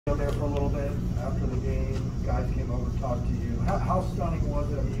there for a little bit after the game. Guys came over and talked to you. How stunning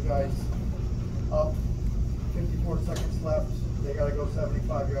was it? I mean, you guys up 54 seconds left. They got to go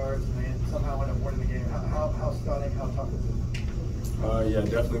 75 yards, and they somehow end up winning the game. How stunning? How tough is it? Yeah,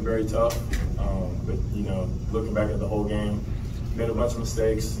 definitely very tough. But you know, looking back at the whole game, made a bunch of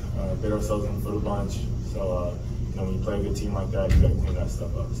mistakes, bit ourselves in for the bunch. So you know, when you play a good team like that, you got to clean that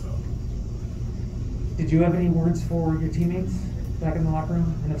stuff up. So. Did you have any words for your teammates back in the locker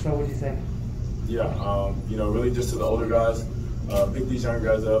room? And if so, what did you say? Yeah, you know, really just to the older guys, pick these younger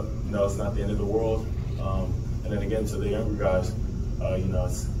guys up. You know, it's not the end of the world. And then again, to the younger guys, you know,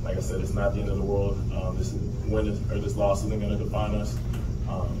 it's, like I said, it's not the end of the world. This win or this loss isn't going to define us.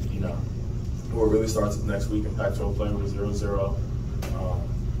 You know, what really starts next week in Pac-12 play with 0-0.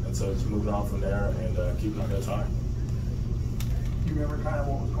 And so just moving on from there and keeping our heads high. Do you remember kind of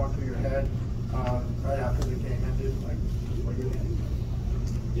what was going through your head right after the game ended? Like, what you think?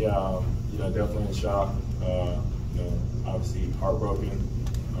 Yeah, you know, definitely in shock. You know, obviously heartbroken,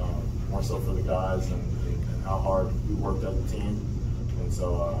 more so for the guys and how hard we worked as a team. And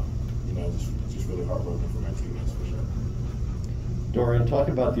so, you know, just really heartbroken for my teammates for sure. Dorian, talk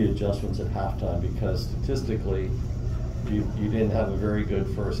about the adjustments at halftime, because statistically, you didn't have a very good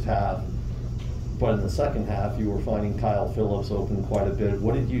first half. But in the second half, you were finding Kyle Phillips open quite a bit.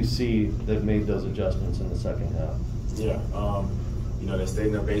 What did you see that made those adjustments in the second half? Yeah, you know, they stayed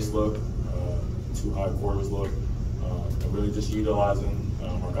in their base look, 2 high quarters look, and really just utilizing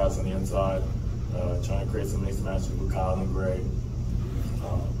our guys on the inside, trying to create some mixed matches with Kyle and Gray.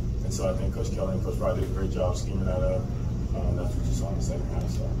 And so I think Coach Kelly and Coach Wright did a great job scheming that up. That's what you saw in the second half.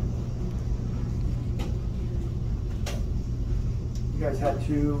 So. You guys had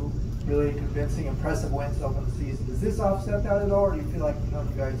 2 really convincing, impressive wins to open the season. Does this offset that at all, or do you feel like, you know,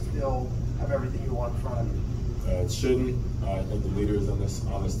 you guys still have everything you want in front of you? It shouldn't. I think the leaders on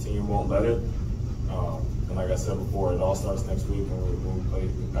this team won't let it. And like I said before, it all starts next week when we play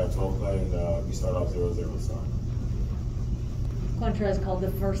Pac-12 play, and we start off 0-0. So. Contreras called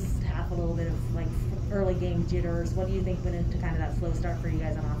the first half a little bit of like early game jitters. What do you think went into kind of that slow start for you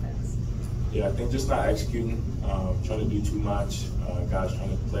guys on offense? Yeah, I think just not executing, trying to do too much, guys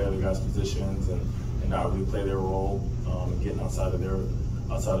trying to play other guys' positions and not really play their role, getting outside of their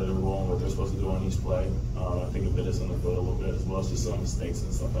role and what they're supposed to do on each play. I think it bit us on the foot a little bit, as well as just some mistakes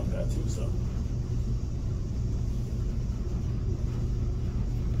and stuff like that too. So.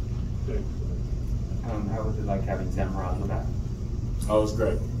 How was it like having Sam Raza back? Oh, it was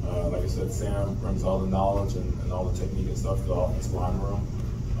great. Like I said, Sam brings all the knowledge and all the technique and stuff to the offensive line room.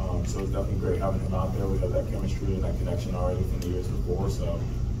 So it's definitely great having him out there. We have that chemistry and that connection already from the years before. So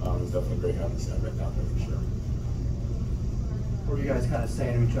it's definitely great having Sam back out there for sure. What were you guys kind of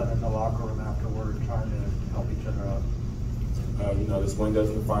saying to each other in the locker room afterward, trying to help each other out? You know, this win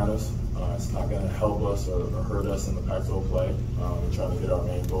doesn't define us. It's not going to help us or hurt us in the Pac-12 play. We're trying to hit our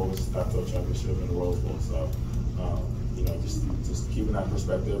main goal, which is Pac-12 championship and the Rose Bowl. So, you know, just keeping that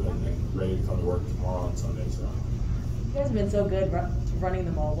perspective and ready to come to work tomorrow on Sunday. So. You guys have been so good running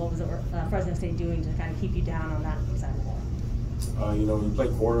the ball. What was Fresno State doing to kind of keep you down on that side of the ball? You know, when you play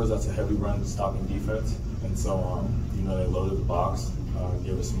quarters, that's a heavy run stopping defense. And so, you know, they loaded the box,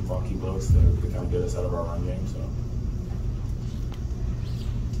 gave us some funky looks to kind of get us out of our run game. So.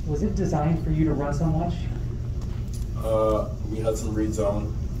 Was it designed for you to run so much? We had some read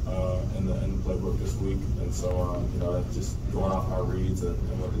zone in the playbook this week, and so you know, just going off my reads and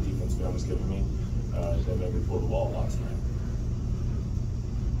what the defense man was giving me, that made me pull the ball a lot tonight.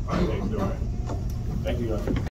 All right, thank you, Dorian. Thank you, guys.